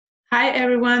Hi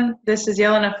everyone, this is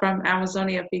Yelena from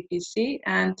Amazonia PPC,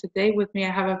 and today with me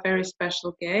I have a very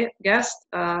special guest,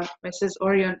 Mrs.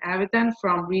 Orion Avidan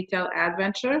from Retail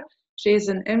Adventure. She is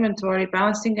an inventory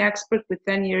balancing expert with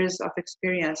 10 years of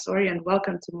experience. Orion,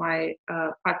 welcome to my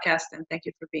podcast and thank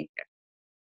you for being here.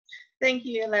 Thank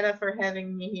you, Elena, for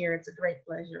having me here. It's a great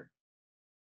pleasure.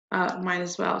 Mine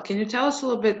as well. Can you tell us a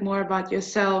little bit more about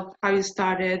yourself, how you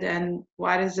started, and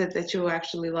what is it that you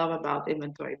actually love about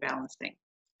inventory balancing?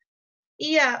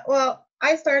 Yeah, well,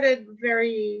 I started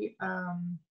very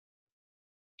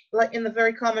like in the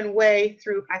very common way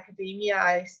through academia.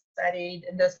 I studied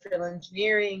industrial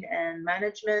engineering and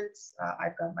management.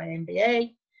 I've got my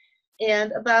MBA.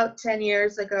 And about 10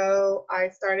 years ago, I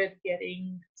started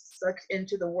getting sucked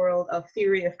into the world of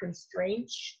theory of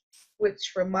constraints, which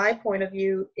from my point of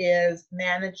view is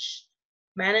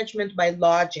management by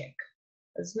logic.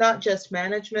 It's not just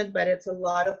management, but it's a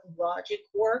lot of logic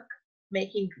work,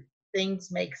 making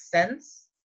things make sense.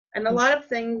 And a lot of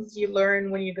things you learn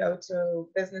when you go to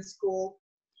business school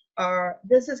are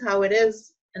this is how it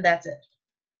is, and that's it.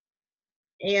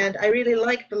 And I really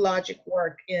liked the logic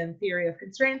work in theory of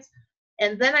constraints.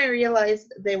 And then I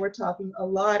realized they were talking a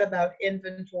lot about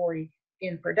inventory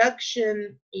in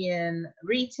production, in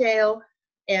retail,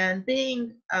 and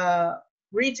being a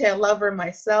retail lover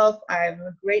myself, I'm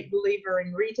a great believer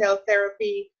in retail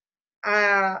therapy,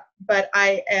 but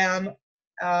I am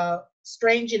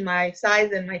strange in my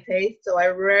size and my taste, so I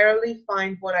rarely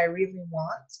find what I really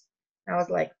want. And I was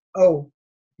like, oh,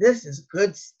 this is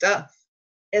good stuff.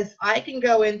 If I can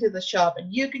go into the shop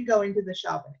and you can go into the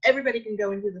shop and everybody can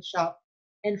go into the shop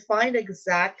and find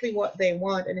exactly what they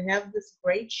want and have this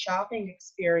great shopping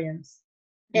experience.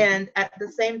 And at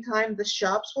the same time, the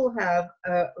shops will have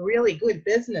a really good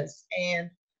business and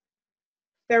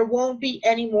there won't be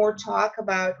any more talk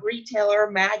about retailer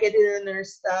magazine or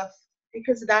stuff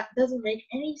because that doesn't make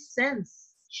any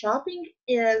sense. Shopping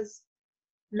is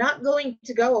not going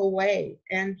to go away.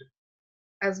 And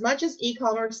as much as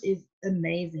e-commerce is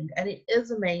amazing, and it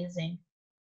is amazing,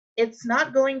 it's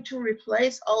not going to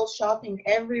replace all shopping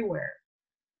everywhere.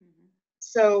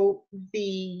 So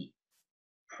the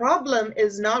problem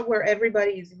is not where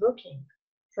everybody is looking,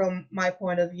 from my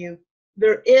point of view.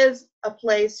 There is a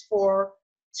place for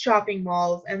shopping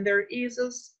malls, and there is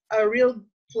a real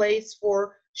place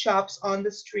for shops on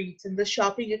the streets and the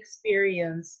shopping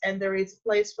experience, and there is a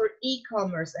place for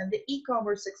e-commerce and the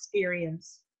e-commerce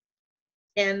experience.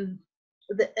 And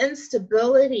the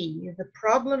instability, the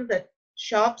problem that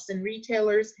shops and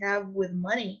retailers have with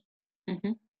money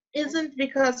Mm-hmm. isn't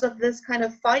because of this kind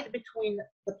of fight between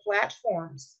the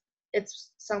platforms.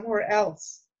 It's somewhere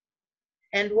else.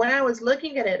 And when I was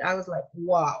looking at it, I was like,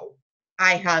 wow,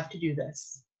 I have to do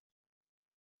this.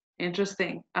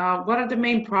 Interesting. What are the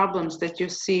main problems that you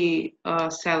see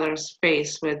sellers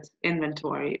face with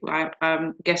inventory?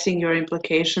 I'm guessing your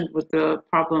implication with the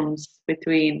problems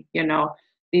between,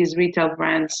 these retail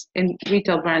brands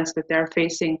that they're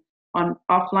facing on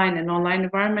offline and online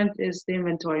environment is the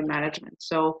inventory management.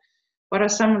 So, what are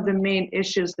some of the main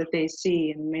issues that they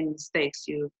see and main mistakes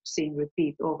you've seen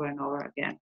repeat over and over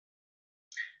again?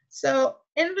 So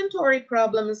inventory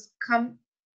problems come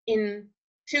in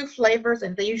two flavors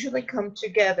and they usually come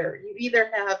together. You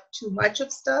either have too much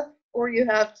of stuff or you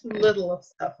have too little of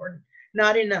stuff or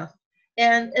not enough.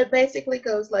 And it basically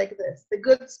goes like this. The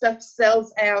good stuff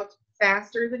sells out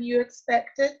faster than you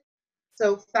expected.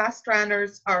 So fast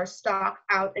runners are stocked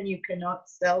out and you cannot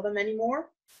sell them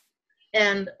anymore.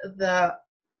 And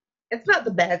it's not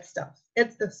the bad stuff.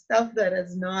 It's the stuff that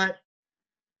is not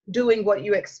doing what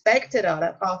you expected out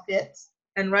of it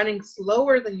and running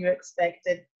slower than you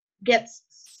expected gets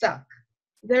stuck.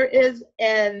 There is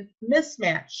a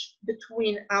mismatch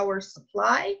between our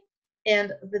supply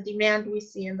and the demand we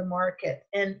see in the market,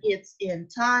 and it's in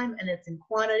time and it's in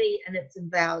quantity and it's in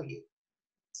value.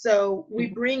 So we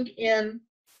bring in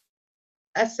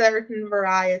a certain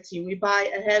variety, we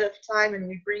buy ahead of time and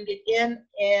we bring it in,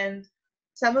 and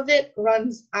some of it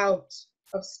runs out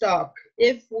of stock.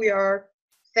 If we are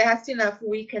fast enough,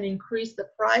 we can increase the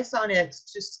price on it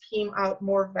to scheme out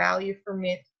more value from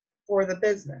it for the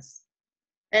business.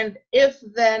 And if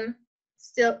then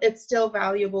it's still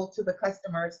valuable to the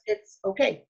customers, it's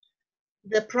okay.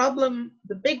 The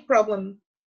big problem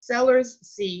sellers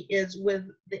see is with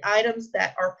the items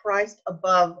that are priced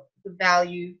above the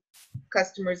value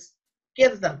customers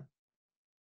give them.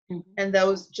 And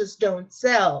those just don't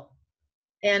sell.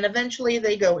 And eventually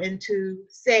they go into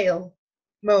sale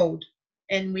mode.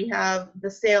 And we have the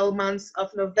sale months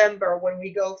of November when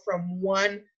we go from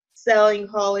one selling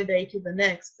holiday to the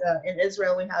next. In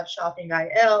Israel, we have Shopping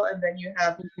IL, and then you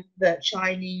have the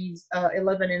Chinese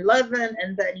 11/11,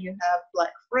 and then you have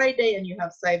Black Friday, and you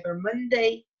have Cyber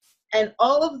Monday. And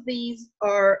all of these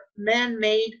are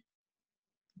man-made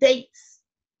dates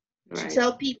to Right.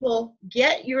 tell people,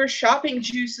 get your shopping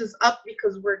juices up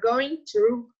because we're going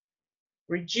to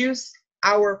reduce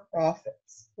our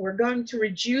profits. We're going to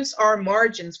reduce our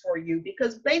margins for you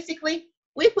because basically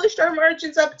we pushed our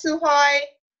margins up too high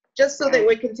just so that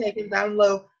we can take it down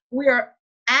low. We are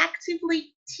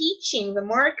actively teaching the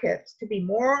market to be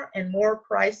more and more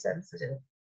price sensitive.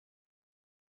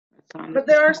 But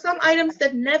there are some items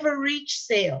that never reach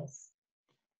sales.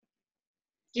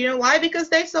 Do you know why? Because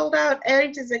they sold out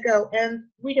ages ago and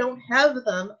we don't have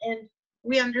them, and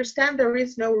we understand there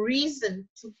is no reason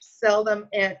to sell them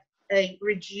at a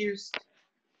reduced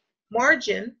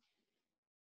margin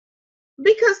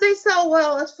because they sell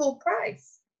well at full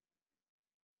price.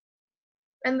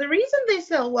 And the reason they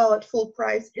sell well at full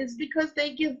price is because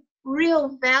they give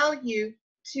real value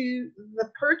to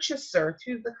the purchaser,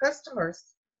 to the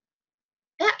customers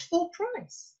at full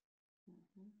price.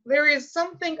 There is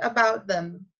something about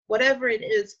them, whatever it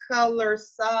is, color,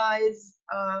 size,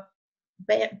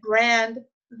 brand,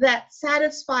 that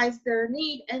satisfies their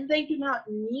need, and they do not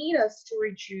need us to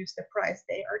reduce the price.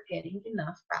 They are getting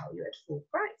enough value at full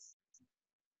price.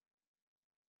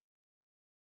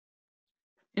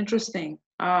 Interesting.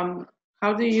 How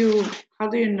do you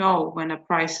know when a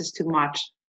price is too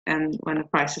much and when a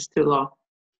price is too low?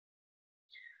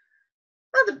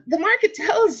 Well, the market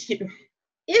tells you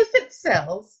if it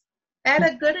sells at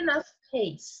a good enough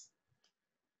pace,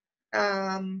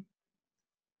 at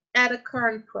a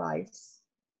current price,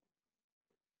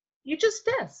 you just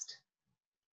test.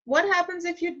 What happens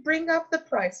if you bring up the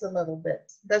price a little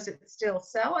bit? Does it still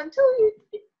sell? Until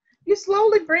you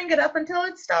slowly bring it up until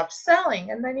it stops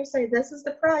selling, and then you say, this is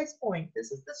the price point,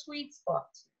 this is the sweet spot.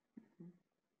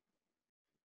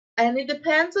 And it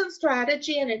depends on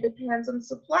strategy and it depends on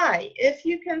supply. If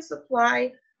you can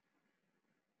supply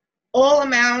all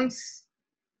amounts,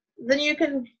 then you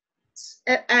can,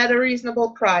 at a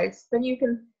reasonable price, then you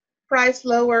can price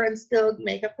lower and still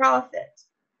make a profit.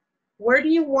 Where do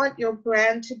you want your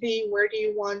brand to be? Where do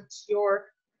you want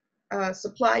your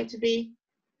supply to be?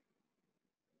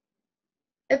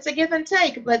 It's a give and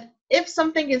take, but if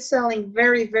something is selling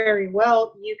very, very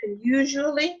well, you can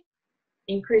usually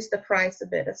increase the price a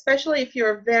bit, especially if you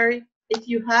have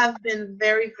been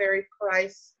very, very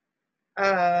price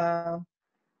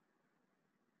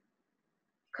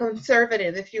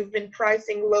conservative, if you've been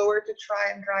pricing lower to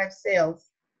try and drive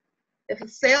sales. If the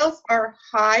sales are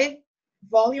high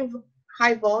volume,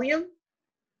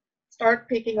 start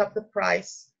picking up the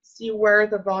price, see where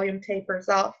the volume tapers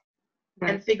off,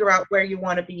 and figure out where you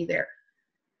want to be there.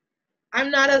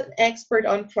 I'm not an expert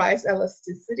on price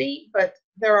elasticity, but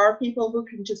there are people who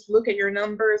can just look at your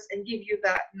numbers and give you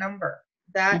that number,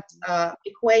 that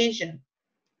equation,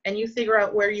 and you figure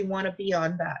out where you want to be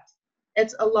on that.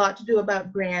 It's a lot to do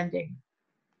about branding.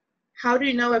 How do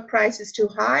you know a price is too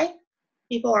high?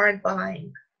 People aren't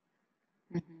buying.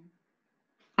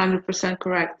 100%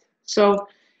 correct. So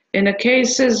in the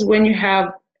cases when you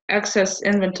have excess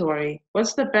inventory,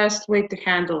 what's the best way to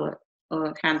handle it,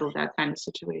 handle that kind of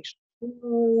situation?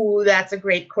 Ooh, that's a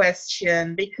great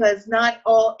question, because not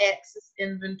all excess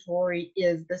inventory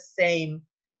is the same.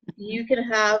 You can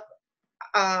have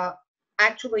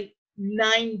actually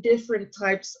 9 different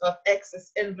types of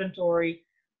excess inventory,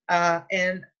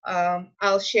 and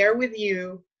I'll share with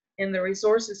you in the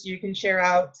resources you can share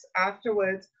out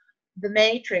afterwards the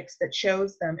matrix that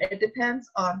shows them. It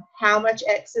depends on how much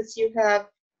excess you have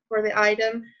for the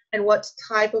item and what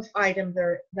type of item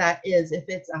that is. If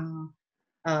it's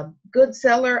a good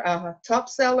seller, a top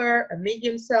seller, a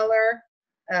medium seller,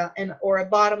 or a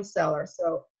bottom seller.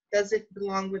 So does it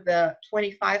belong with the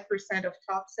 25% of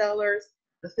top sellers,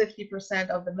 the 50%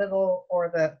 of the middle, or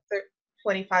the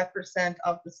 25%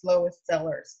 of the slowest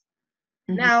sellers?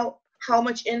 Now, how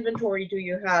much inventory do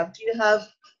you have? Do you have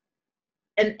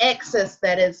an excess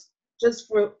that is just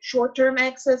for short-term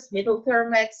excess,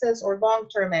 middle-term excess, or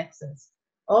long-term excess?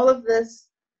 All of this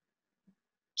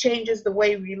changes the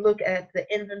way we look at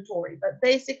the inventory. But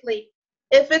basically,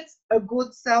 if it's a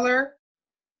good seller,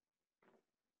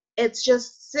 it's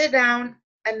just sit down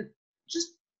and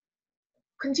just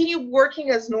continue working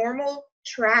as normal,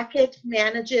 track it,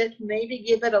 manage it, maybe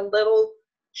give it a little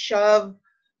shove.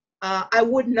 I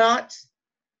would not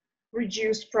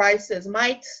reduce prices.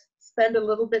 Might spend a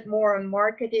little bit more on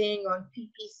marketing, on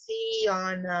PPC,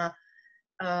 on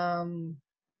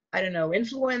I don't know,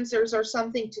 influencers or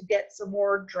something to get some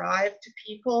more drive to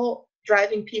people.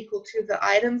 driving people to the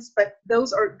items, but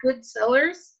those are good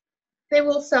sellers. They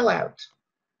will sell out.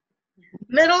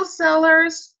 Middle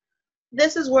sellers,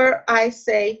 this is where I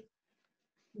say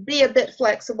be a bit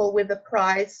flexible with the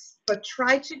price, but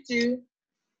try to do,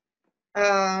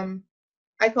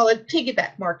 I call it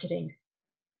piggyback marketing.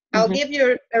 I'll Mhm. give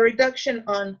you a reduction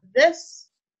on this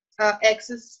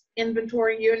excess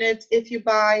inventory unit if you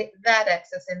buy that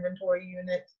excess inventory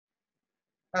unit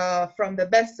from the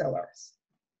bestsellers.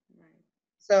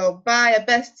 So buy a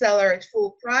bestseller at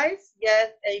full price,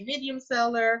 get a medium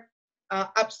seller,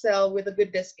 upsell with a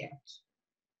good discount.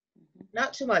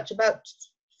 Not too much, about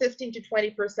 15 to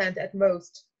 20% at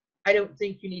most. I don't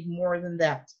think you need more than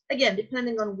that. Again,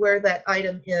 depending on where that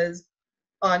item is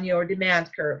on your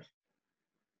demand curve.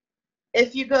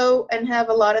 If you go and have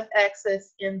a lot of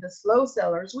excess in the slow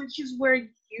sellers, which is where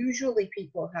usually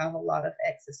people have a lot of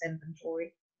excess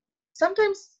inventory,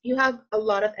 sometimes you have a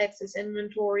lot of excess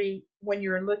inventory when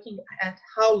you're looking at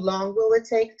how long will it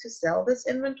take to sell this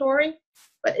inventory.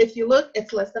 But if you look,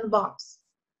 it's less than a box.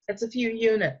 It's a few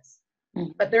units,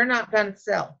 but they're not going to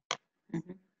sell.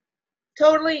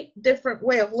 Totally different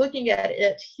way of looking at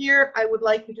it. Here, I would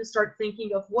like you to start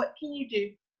thinking of what can you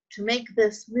do to make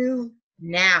this move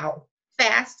now,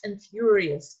 fast and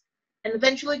furious, and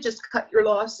eventually just cut your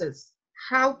losses.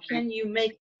 How can you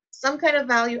make some kind of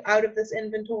value out of this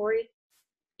inventory,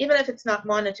 even if it's not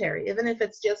monetary, even if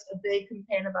it's just a big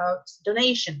campaign about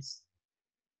donations?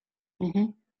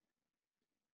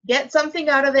 Get something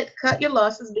out of it, cut your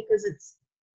losses, because it's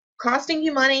costing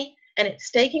you money and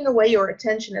it's taking away your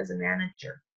attention as a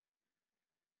manager.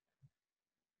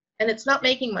 And it's not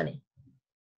making money.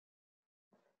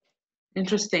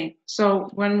 Interesting. So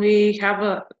when we have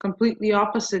a completely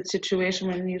opposite situation,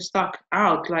 when you stock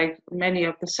out, like many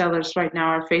of the sellers right now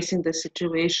are facing this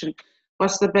situation,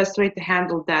 what's the best way to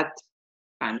handle that?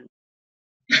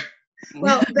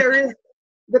 Well, there is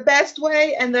the best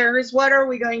way, and there is what are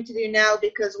we going to do now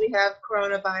because we have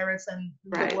coronavirus and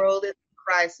the world is in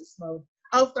crisis mode.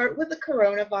 I'll start with the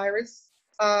coronavirus,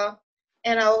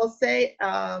 and I will say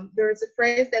there is a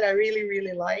phrase that I really,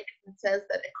 really like. It says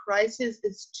that a crisis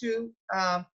is too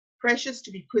precious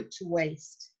to be put to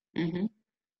waste.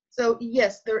 So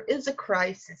yes, there is a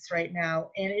crisis right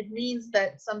now, and it means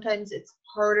that sometimes it's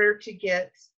harder to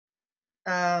get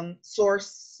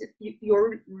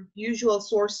your usual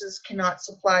sources cannot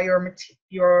supply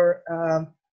your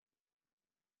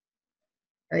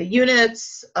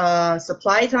units,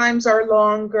 supply times are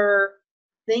longer,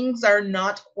 things are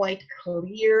not quite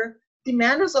clear.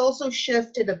 Demand has also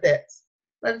shifted a bit,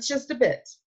 but it's just a bit.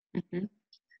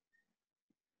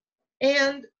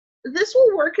 And this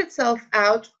will work itself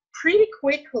out pretty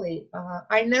quickly.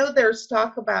 I know there's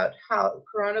talk about how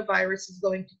coronavirus is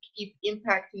going to keep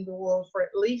impacting the world for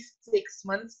at least 6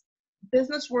 months.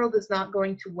 Business world is not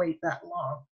going to wait that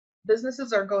long.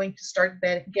 Businesses are going to start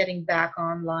getting back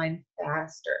online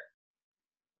faster.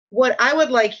 What I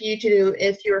would like you to do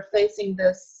if you're facing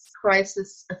this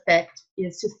crisis effect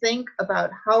is to think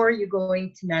about how are you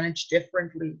going to manage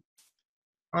differently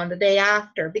on the day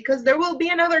after, because there will be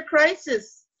another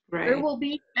crisis. There will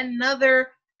be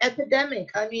another epidemic.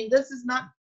 I mean, this is not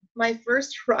my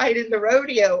first ride in the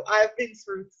rodeo. I've been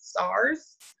through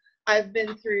SARS. I've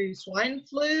been through swine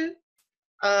flu.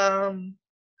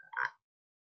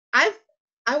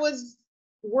 I was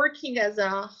working as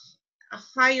a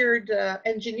hired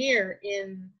engineer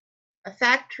in a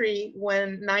factory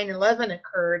when 9/11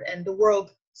 occurred and the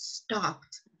world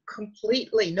stopped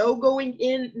completely. No going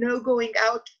in, no going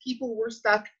out. People were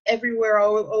stuck everywhere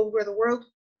all over the world.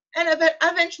 And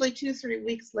eventually, 2-3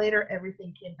 weeks later,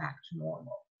 everything came back to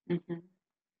normal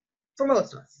for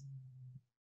most of us.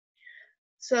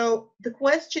 So the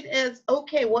question is,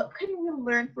 okay, what can we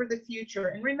learn for the future?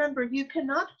 And remember, you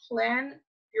cannot plan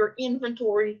your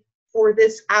inventory for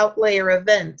this outlier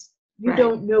event. You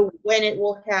don't know when it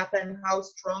will happen, how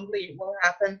strongly it will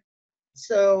happen.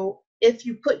 So if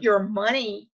you put your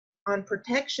money on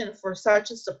protection for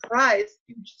such a surprise,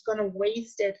 you're just going to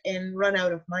waste it and run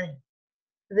out of money.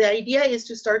 The idea is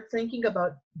to start thinking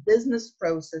about business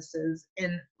processes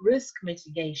and risk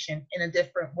mitigation in a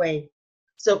different way.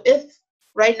 So if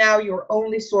right now you're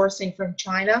only sourcing from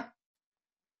China,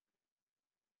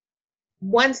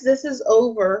 once this is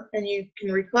over and you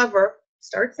can recover,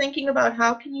 start thinking about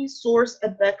how can you source a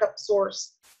backup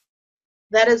source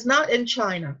that is not in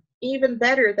China. Even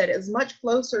better, that is much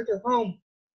closer to home.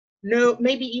 No,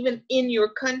 maybe even in your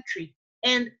country.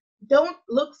 And don't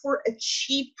look for a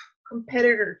cheap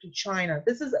competitor to China.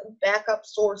 This is a backup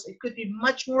source. It could be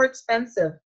much more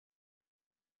expensive.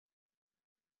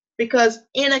 Because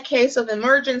in a case of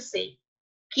emergency,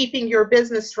 keeping your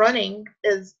business running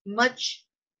is much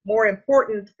more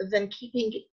important than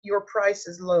keeping your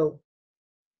prices low.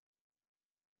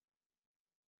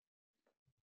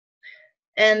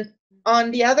 And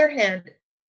on the other hand,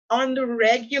 on the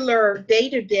regular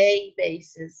day-to-day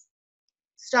basis,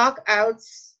 stock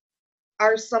outs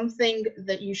are something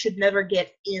that you should never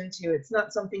get into. It's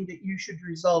not something that you should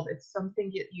resolve. It's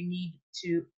something that you need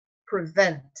to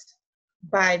prevent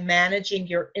by managing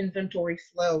your inventory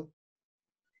flow.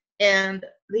 And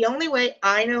the only way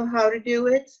I know how to do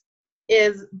it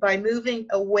is by moving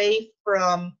away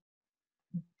from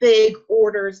big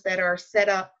orders that are set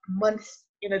up months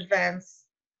in advance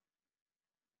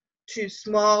to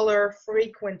smaller,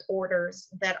 frequent orders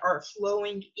that are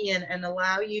flowing in and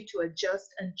allow you to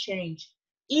adjust and change.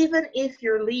 Even if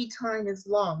your lead time is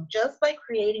long, just by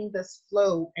creating this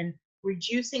flow and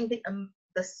reducing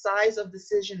the size of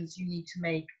decisions you need to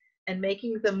make and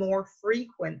making them more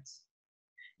frequent,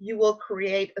 you will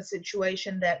create a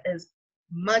situation that is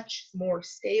much more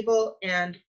stable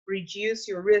and reduce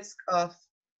your risk of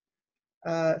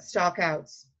stock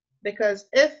outs. Because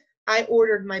if I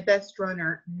ordered my best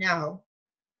runner now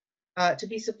to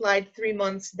be supplied 3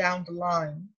 months down the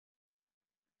line,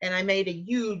 and I made a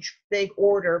huge, big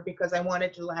order because I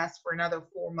wanted to last for another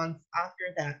 4 months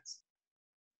after that,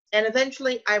 and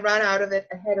eventually I run out of it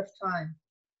ahead of time,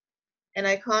 and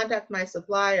I contact my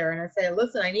supplier and I say,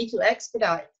 listen, I need to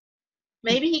expedite.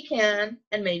 Maybe he can,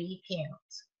 and maybe he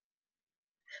can't.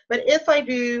 But if I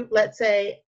do, let's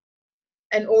say,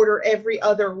 an order every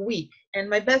other week, and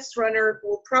my best runner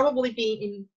will probably be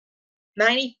in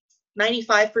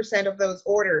 95% of those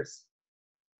orders,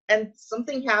 and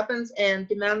something happens and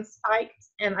demand spiked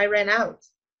and I ran out,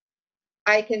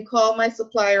 I can call my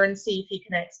supplier and see if he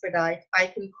can expedite. I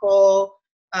can call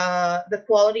the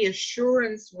quality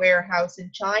assurance warehouse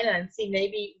in China and see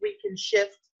maybe we can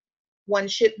shift one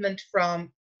shipment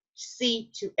from sea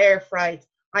to air freight.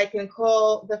 I can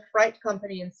call the freight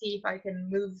company and see if I can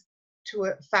move to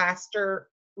a faster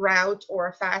route or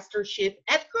a faster ship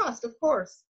at cost, of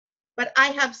course. But I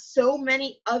have so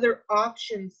many other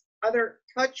options, other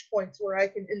touch points where I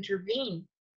can intervene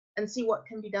and see what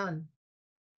can be done.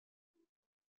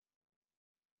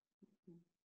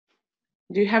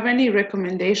 Do you have any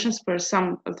recommendations for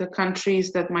some of the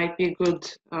countries that might be good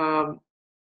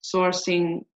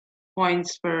sourcing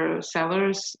points for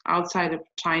sellers outside of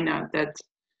China that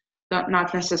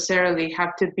not necessarily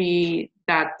have to be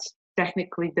that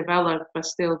technically developed, but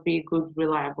still be good,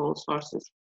 reliable sources?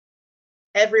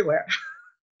 Everywhere.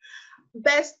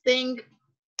 Best thing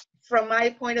from my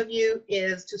point of view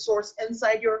is to source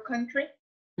inside your country,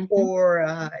 or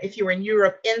if you're in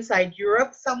Europe, inside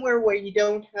Europe, somewhere where you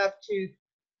don't have to,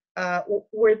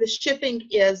 where the shipping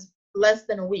is less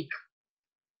than a week.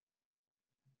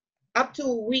 Up to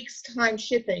a week's time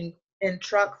shipping in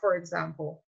truck, for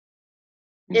example,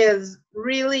 is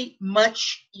really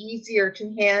much easier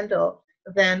to handle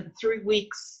than 3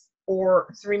 weeks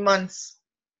or 3 months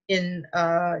in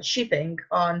shipping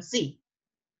on sea.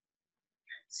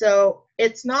 So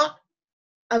it's not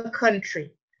a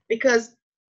country, because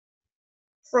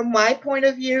from my point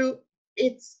of view,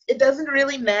 it doesn't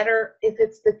really matter if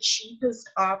it's the cheapest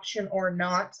option or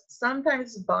not.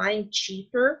 Sometimes buying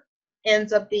cheaper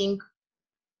ends up being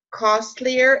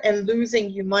costlier and losing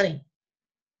you money.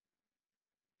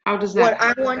 How does that? What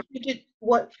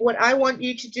I want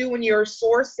you to do when you're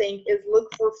sourcing is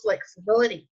look for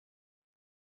flexibility.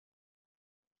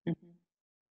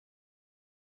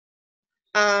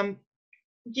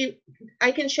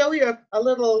 I can show you a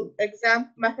little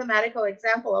mathematical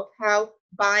example of how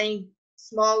buying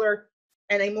smaller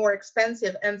and a more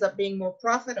expensive ends up being more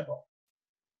profitable.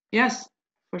 Yes,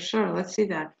 for sure. Let's see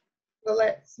that. So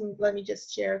let me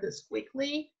just share this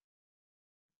quickly.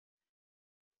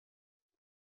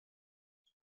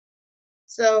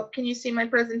 So can you see my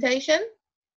presentation?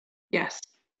 Yes.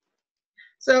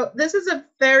 So this is a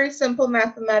very simple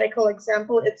mathematical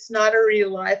example. It's not a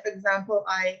real life example.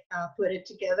 I put it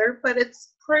together, but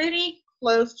it's pretty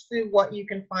close to what you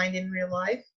can find in real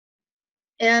life.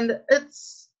 And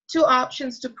it's 2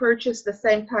 options to purchase the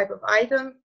same type of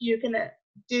item. You can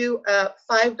do a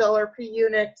 $5 per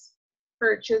unit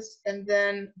purchase, and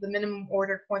then the minimum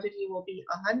order quantity will be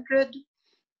 100.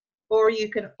 Or you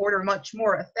can order much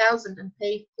more, 1,000, and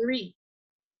pay $3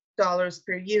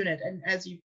 per unit. And as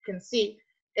you can see,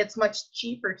 it's much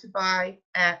cheaper to buy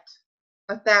at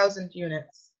 1,000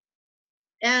 units.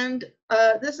 And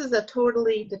this is a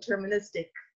totally deterministic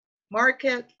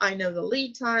market. I know the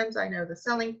lead times, I know the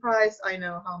selling price, I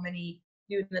know how many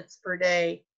units per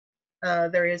day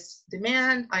there is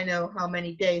demand, I know how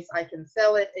many days I can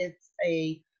sell it. It's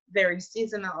a very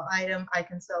seasonal item. I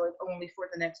can sell it only for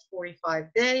the next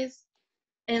 45 days.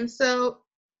 And so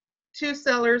two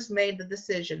sellers made the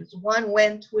decisions. One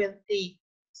went with the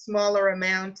smaller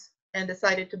amount and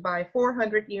decided to buy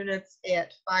 400 units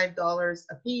at $5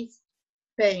 a piece,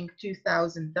 paying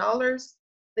 $2,000.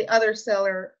 The other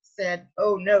seller said,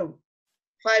 oh no,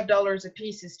 $5 a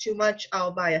piece is too much.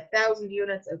 I'll buy 1,000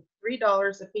 units at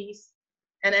 $3 a piece,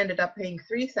 and ended up paying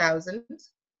 $3,000.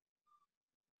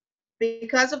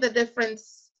 Because of the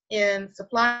difference in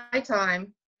supply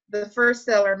time, the first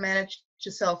seller managed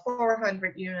to sell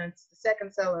 400 units. The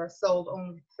second seller sold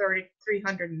only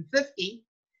 350.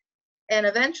 And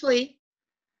eventually,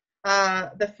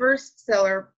 the first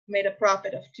seller made a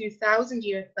profit of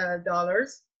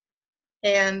 $2,000,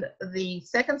 and the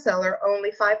second seller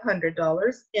only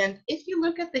 $500. And if you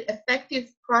look at the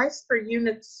effective price per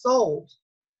unit sold,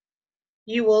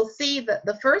 you will see that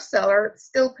the first seller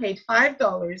still paid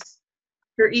 $5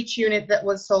 for each unit that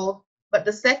was sold, but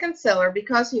the second seller,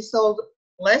 because he sold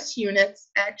less units,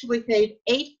 actually paid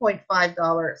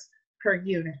 $8.5 per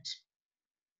unit.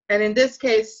 And in this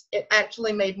case, it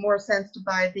actually made more sense to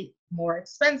buy the more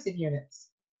expensive units.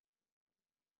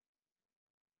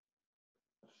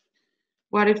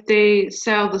 What if they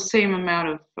sell the same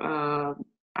amount of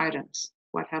items?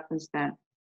 What happens then?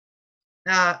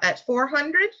 At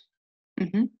 400,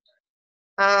 Mm-hmm.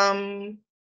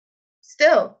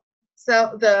 Still,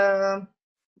 so the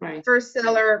Right. first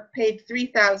seller paid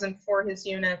 $3,000 for his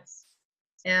units,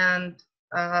 and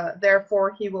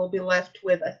therefore he will be left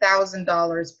with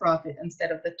 $1,000 profit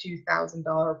instead of the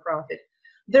 $2,000 profit.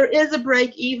 There is a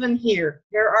break even here.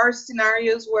 There are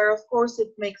scenarios where, of course,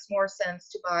 it makes more sense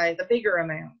to buy the bigger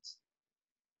amount.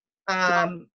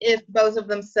 If both of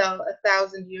them sell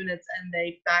 1,000 units and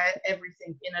they buy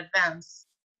everything in advance,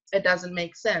 it doesn't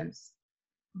make sense.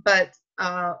 But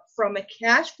from a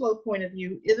cash flow point of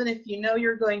view, even if you know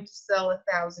you're going to sell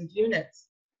 1,000 units,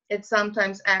 it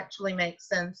sometimes actually makes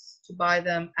sense to buy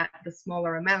them at the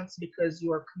smaller amounts because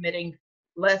you are committing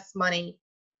less money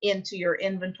into your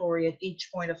inventory at each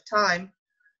point of time.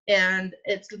 And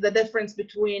it's the difference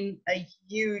between a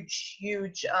huge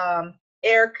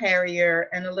air carrier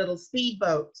and a little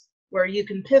speedboat, where you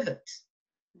can pivot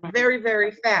very,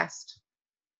 very fast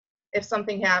if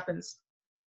something happens.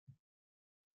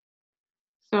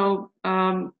 So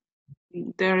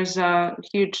there's a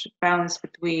balance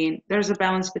between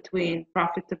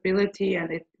profitability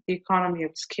and the economy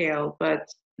of scale, but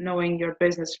knowing your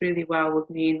business really well would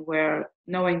mean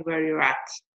knowing where you're at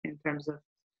in terms of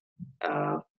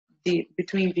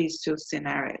between these two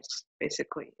scenarios,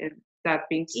 basically. And that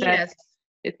being said, Yes.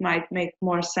 It might make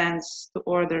more sense to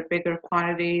order bigger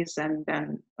quantities and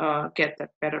then get a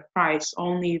better price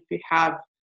only if you have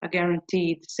a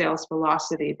guaranteed sales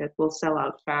velocity that will sell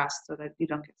out fast, so that you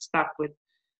don't get stuck with,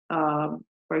 for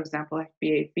example,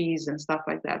 FBA fees and stuff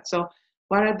like that. So,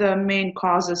 what are the main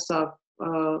causes of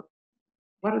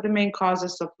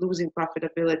losing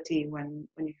profitability when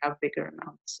you have bigger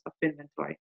amounts of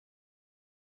inventory?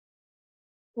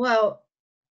 Well,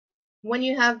 when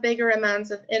you have bigger amounts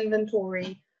of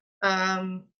inventory, let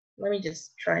me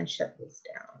just try and shut this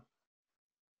down.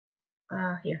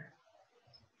 Here.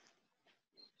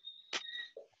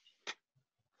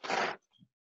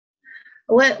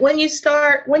 When you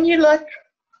stock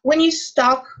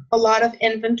a lot of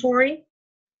inventory,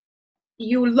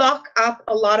 you lock up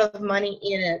a lot of money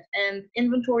in it, and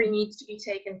inventory needs to be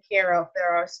taken care of.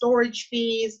 There are storage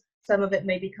fees. Some of it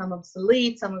may become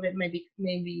obsolete. Some of it maybe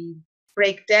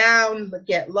break down, but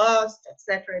get lost,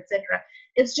 etc., etc.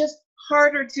 It's just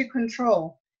harder to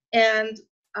control, and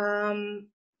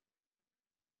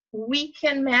we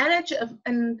can manage,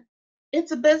 and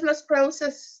it's a business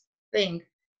process thing.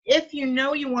 If you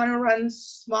know you want to run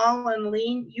small and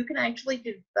lean, you can actually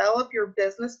develop your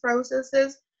business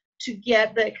processes to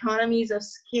get the economies of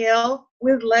scale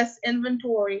with less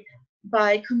inventory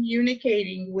by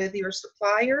communicating with your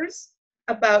suppliers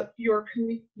about your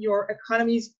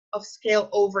economies of scale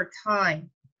over time.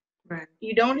 Right.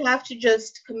 You don't have to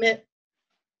just commit.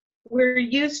 We're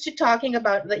used to talking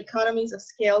about the economies of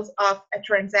scales of a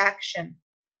transaction,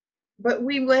 but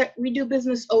we do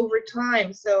business over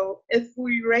time. So if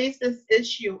we raise this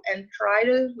issue and try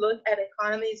to look at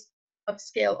economies of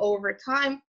scale over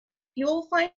time, you'll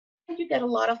find you get a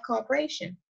lot of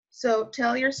cooperation. So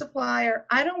tell your supplier,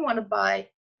 I don't want to buy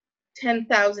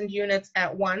 10,000 units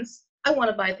at once. I want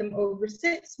to buy them over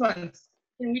 6 months.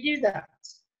 Can we do that?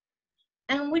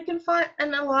 And we can find,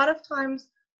 and a lot of times,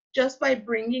 just by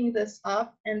bringing this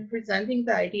up and presenting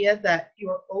the idea that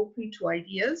you're open to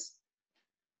ideas,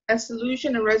 a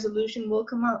solution, a resolution will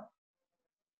come up.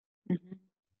 Mm-hmm.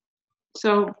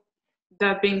 So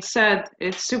that being said,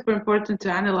 it's super important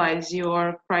to analyze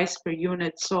your price per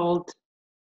unit sold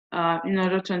in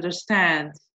order to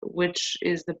understand which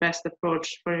is the best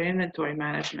approach for your inventory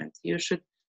management. You should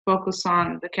focus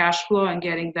on the cash flow and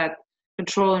getting that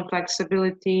control and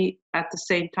flexibility at the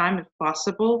same time if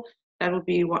possible. That would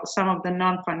be what some of the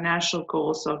non-financial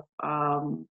goals of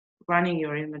running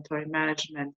your inventory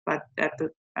management, but at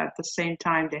the same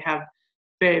time they have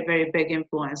very, very big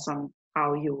influence on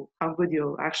how good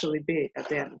you'll actually be at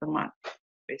the end of the month,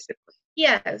 basically.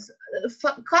 Yes,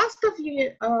 cost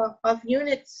of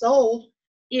units sold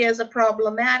is a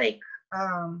problematic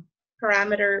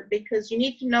parameter because you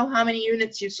need to know how many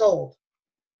units you sold.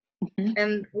 Mm-hmm.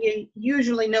 And we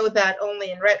usually know that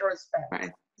only in retrospect.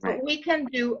 Right. So we can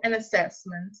do an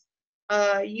assessment.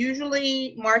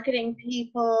 Usually marketing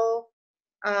people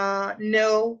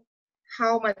know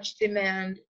how much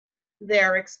demand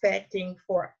they're expecting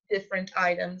for different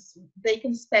items. They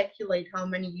can speculate how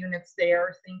many units they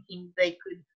are thinking they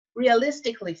could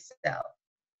realistically sell.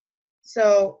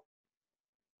 So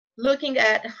looking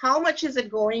at how much is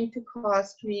it going to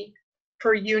cost me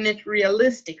per unit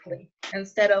realistically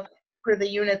instead of for the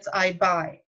units I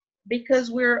buy, because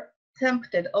we're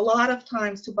tempted a lot of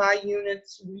times to buy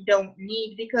units we don't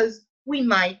need because we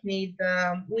might need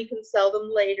them, we can sell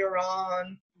them later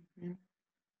on. Mm-hmm.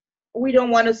 We don't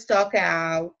want to stock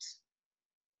out.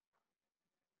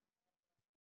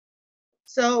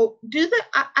 So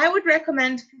I would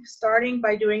recommend starting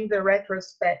by doing the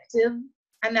retrospective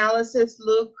analysis.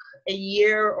 Look a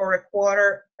year or a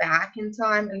quarter back in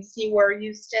time and see where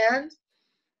you stand,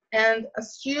 and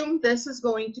assume this is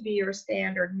going to be your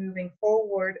standard moving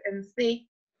forward, and see,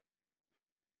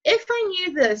 if I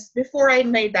knew this before I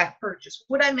made that purchase,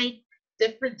 would I make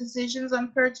different decisions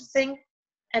on purchasing,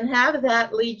 and have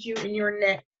that lead you in your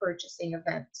next purchasing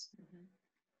event.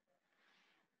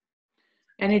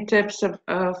 Any tips for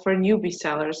newbie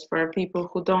sellers, for people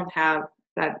who don't have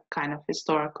that kind of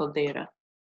historical data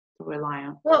to rely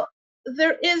on? Well,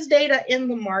 there is data in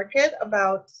the market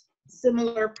about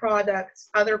similar products,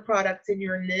 other products in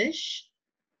your niche.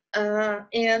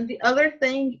 And the other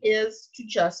thing is to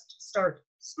just start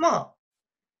small.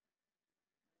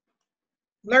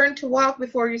 Learn to walk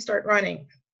before you start running.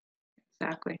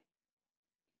 Exactly.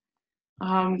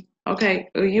 Okay,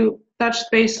 you touched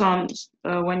base on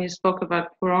when you spoke about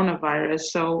coronavirus.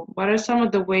 So what are some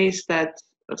of the ways that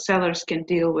sellers can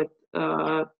deal with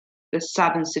the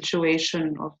sudden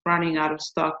situation of running out of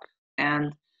stock,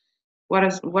 and what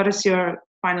is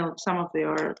some of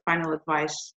your final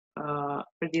advice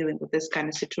for dealing with this kind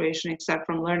of situation, except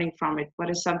from learning from it?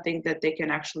 What is something that they can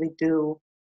actually do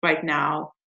right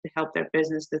now to help their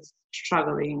business that's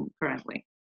struggling currently?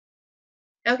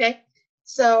 Okay,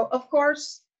 so of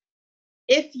course,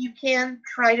 if you can,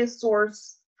 try to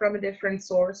source from a different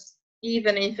source,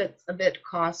 even if it's a bit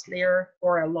costlier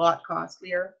or a lot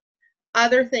costlier.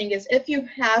 Other thing is, if you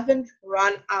haven't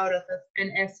run out of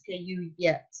an SKU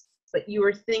yet, but you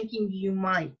are thinking you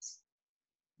might,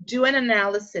 do an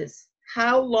analysis.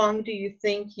 How long do you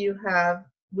think you have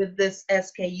with this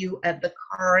SKU at the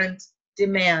current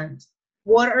demand?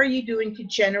 What are you doing to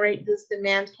generate this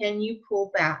demand? Can you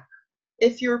pull back?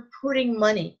 If you're putting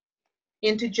money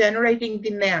into generating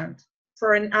demand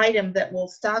for an item that will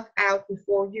stock out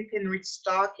before you can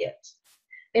restock it,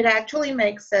 it actually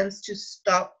makes sense to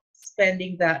stop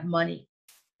spending that money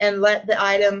and let the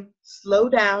item slow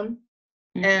down.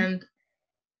 And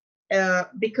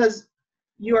because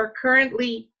you are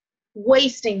currently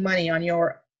wasting money on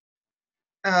your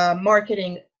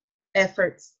marketing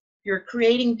efforts, you're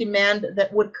creating demand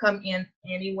that would come in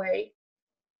anyway,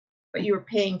 but you're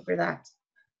paying for that.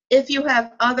 If you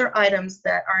have other items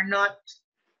that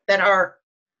are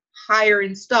higher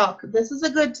in stock, this is a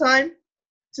good time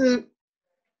to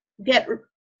get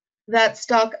that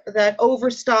stock, that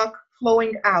overstock,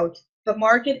 flowing out. The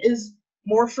market is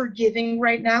more forgiving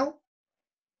right now.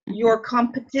 Your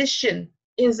competition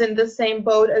is in the same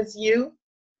boat as you.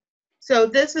 So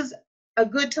this is a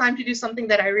good time to do something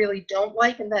that I really don't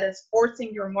like, and that is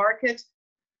forcing your market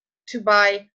to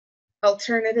buy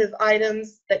alternative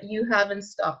items that you have in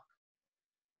stock.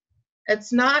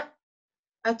 It's not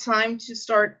a time to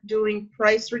start doing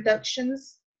price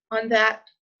reductions on that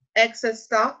excess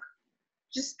stock.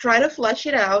 Just try to flush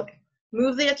it out,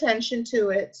 move the attention to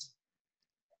it,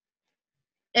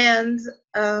 and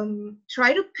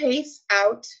try to pace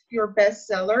out your best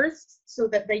sellers so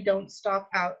that they don't stock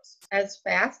out as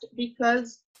fast,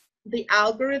 because the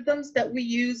algorithms that we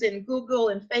use in Google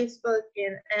and Facebook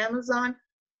and Amazon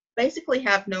basically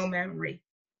have no memory.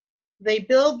 They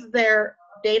build their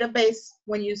database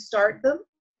when you start them,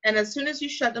 And as soon as you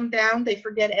shut them down, they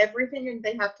forget everything and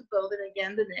they have to build it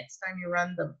again the next time you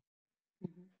run them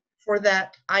for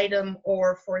that item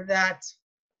or for that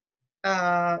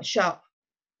shop.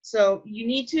 So you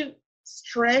need to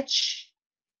stretch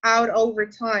out over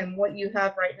time what you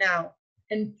have right now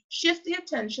and shift the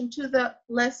attention to the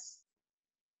less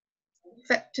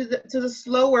to the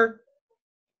slower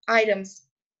items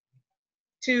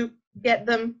to get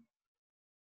them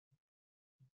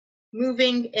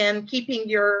moving and keeping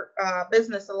your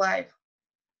business alive.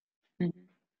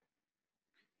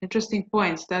 Interesting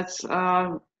points. That's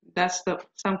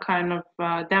some kind of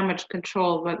damage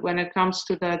control. But when it comes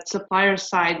to the supplier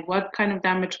side, what kind of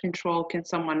damage control can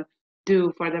someone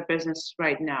do for their business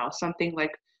right now? Something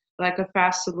like a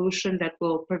fast solution that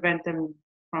will prevent them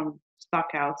from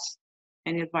stockouts.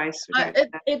 Any advice?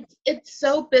 It's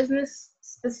so business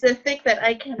specific that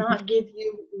I cannot give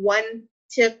you one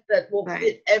tip that will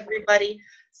fit everybody.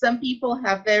 Some people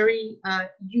have very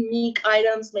unique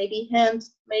items, maybe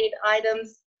handmade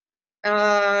items,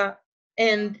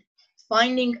 and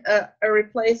finding a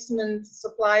replacement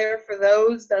supplier for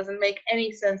those doesn't make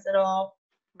any sense at all.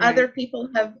 Other people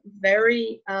have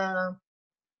very not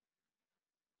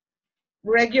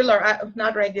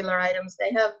regular items.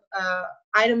 They have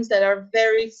items that are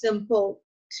very simple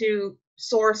to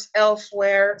source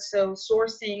elsewhere, so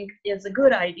sourcing is a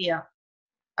good idea.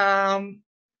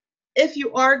 If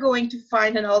you are going to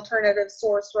find an alternative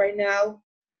source right now,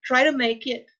 try to make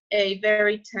it a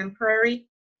very temporary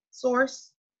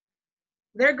source.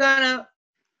 They're gonna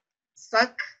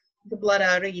suck the blood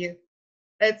out of you.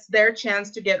 It's their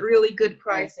chance to get really good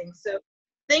pricing. So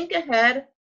think ahead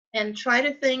and try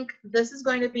to think, this is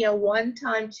going to be a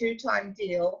one-time, two-time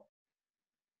deal.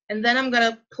 And then I'm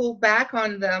going to pull back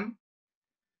on them.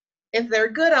 If they're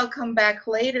good, I'll come back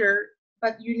later,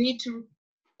 but you need to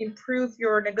improve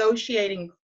your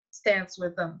negotiating stance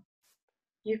with them.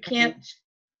 You can't,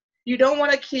 you don't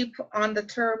want to keep on the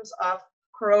terms of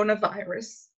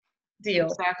coronavirus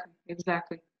deal.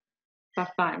 Exactly.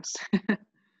 Tough times.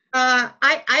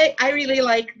 I really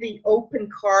like the open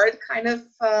card kind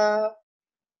of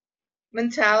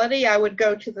mentality. I would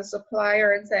go to the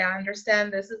supplier and say, I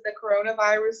understand this is the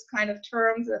coronavirus kind of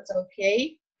terms. That's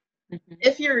okay.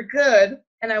 If you're good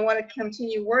and I want to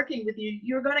continue working with you,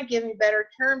 you're going to give me better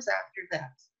terms after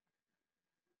that.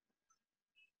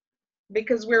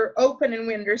 Because we're open and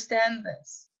we understand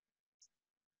this.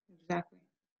 Exactly.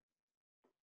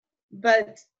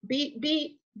 But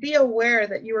be aware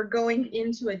that you are going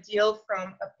into a deal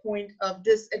from a point of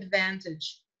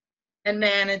disadvantage and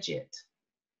manage it.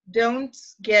 Don't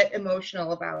get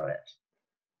emotional about it.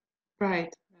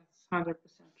 Right. That's 100%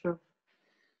 true.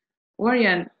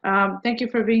 Orion, thank you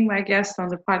for being my guest on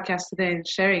the podcast today and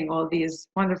sharing all these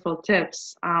wonderful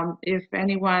tips. If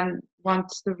anyone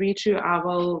wants to reach you, I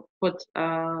will put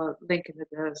a link in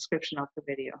the description of the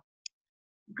video.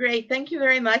 Great, thank you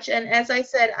very much. And as I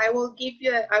said, I will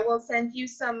send you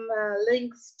some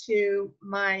links to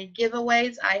my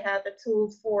giveaways. I have a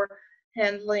tool for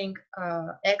handling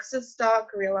excess stock,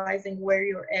 realizing where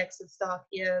your excess stock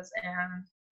is and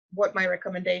what my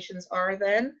recommendations are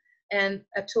then, and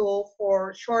a tool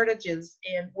for shortages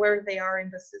and where they are in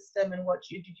the system and what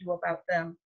you do about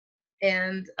them.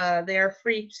 And they are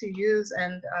free to use,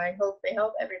 and I hope they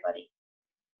help everybody.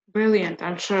 Brilliant.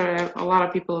 I'm sure a lot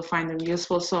of people will find them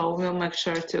useful, so we'll make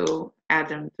sure to add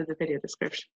them to the video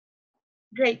description.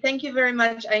 Great. Thank you very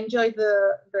much. I enjoyed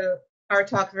our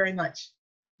talk very much.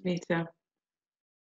 Me too.